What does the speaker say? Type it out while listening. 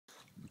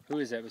Who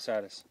is that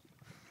beside us?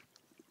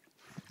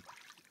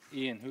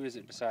 Ian, who is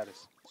it beside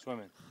us?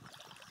 Swimming.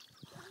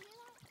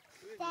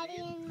 Daddy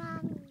and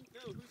Mommy.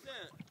 No, who's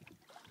that?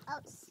 Oh,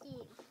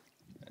 Steve.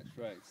 That's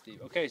right,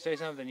 Steve. Okay, say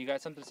something. You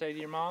got something to say to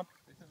your mom?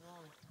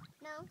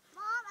 No. Mom,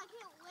 I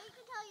can't wait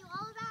to tell you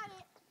all about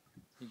it.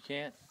 You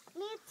can't?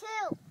 Me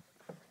too.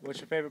 What's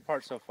your favorite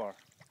part so far?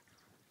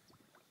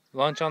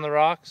 Lunch on the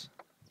rocks?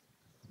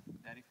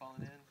 Daddy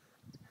falling in?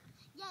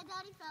 Yeah,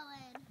 Daddy fell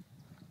in.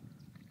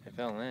 It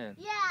fell in.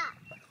 Yeah,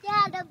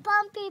 the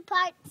bumpy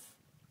parts.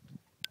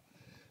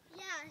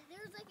 Yeah, there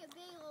was like a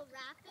big old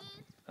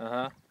rapid.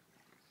 Uh-huh.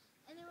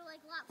 And there were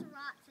like lots of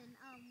rocks, and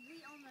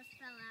we almost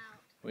fell out.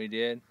 We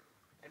did?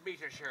 And be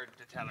sure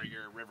to tell her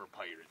you're river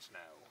pirates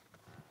now.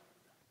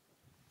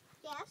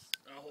 Yes.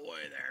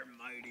 Ahoy there,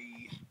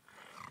 mighty.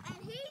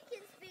 And he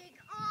can speak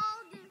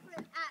all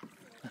different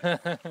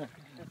accents.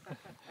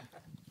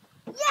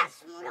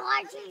 Yes,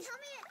 Margie. Okay, tell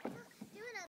me